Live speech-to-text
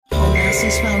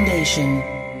Genesis Foundation.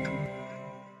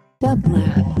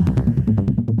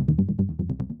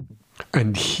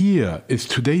 And here is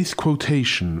today's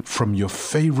quotation from your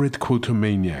favorite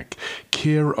Quotomaniac,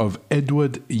 care of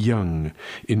Edward Young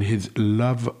in his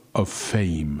Love of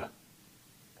Fame.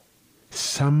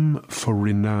 Some for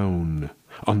renown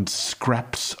on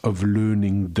scraps of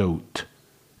learning dote,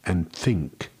 and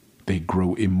think they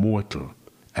grow immortal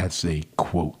as they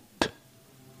quote.